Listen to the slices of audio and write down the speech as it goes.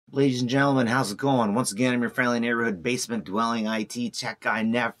Ladies and gentlemen, how's it going? Once again, I'm your friendly neighborhood basement dwelling IT tech guy,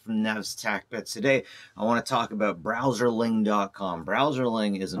 Nev from Nev's Tech Bits. Today, I want to talk about BROWSERLING.com.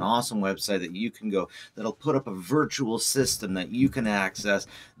 BROWSERLING is an awesome website that you can go, that'll put up a virtual system that you can access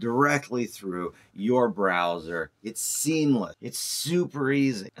directly through your browser. It's seamless. It's super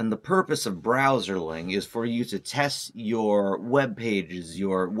easy. And the purpose of BROWSERLING is for you to test your web pages,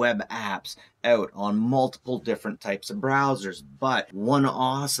 your web apps out on multiple different types of browsers. But one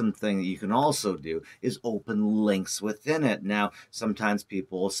awesome thing that you can also do is open links within it. Now, sometimes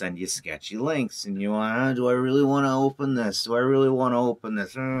people will send you sketchy links and you want, do I really want to open this? Do I really want to open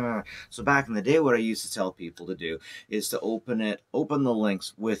this? So back in the day, what I used to tell people to do is to open the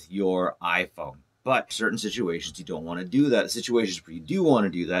links with your iPhone. But certain situations you don't want to do that. Situations where you do want to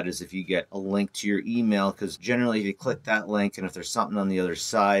do that is if you get a link to your email, because generally if you click that link and if there's something on the other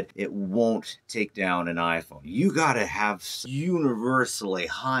side, it won't take down an iPhone. You got to have universally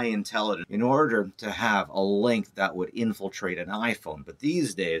high intelligence in order to have a link that would infiltrate an iPhone. But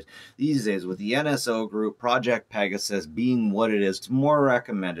these days with the NSO group, Project Pegasus being what it is, it's more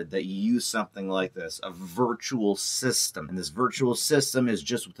recommended that you use something like this, a virtual system. And this virtual system is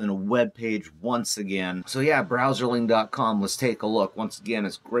just within a web page once again. So yeah, browserling.com, let's take a look. Once again,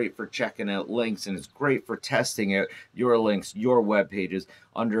 it's great for checking out links and it's great for testing out your links, your web pages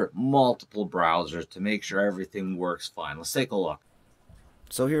under multiple browsers to make sure everything works fine. Let's take a look.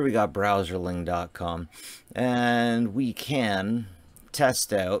 So here we got browserling.com and we can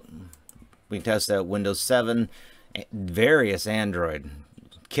test out Windows 7, various Android,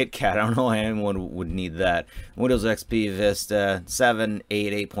 KitKat, I don't know why anyone would need that, Windows XP, Vista, 7,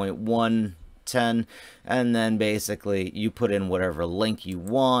 8, 8.1, 10, and then basically you put in whatever link you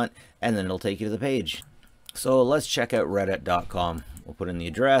want and then it'll take you to the page. So let's check out reddit.com. We'll put in the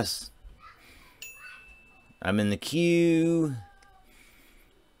address. I'm in the queue.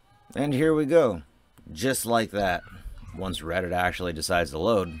 And here we go. Just like that. Once Reddit actually decides to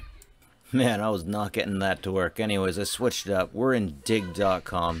load. Man, I was not getting that to work. Anyways, I switched it up. We're in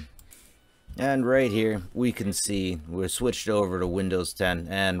dig.com. And right here, we can see we're switched over to Windows 10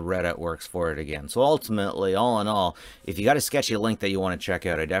 and Reddit works for it again. So ultimately, all in all, if you got a sketchy link that you want to check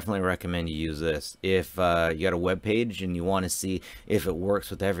out, I definitely recommend you use this. If you got a web page and you want to see if it works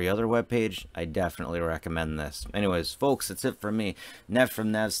with every other web page, I definitely recommend this. Anyways, folks, that's it for me. Nev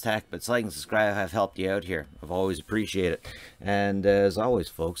from Nev's Tech, but like and subscribe if I've helped you out here. I've always appreciated it. And as always,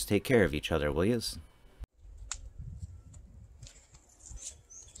 folks, take care of each other, will yous?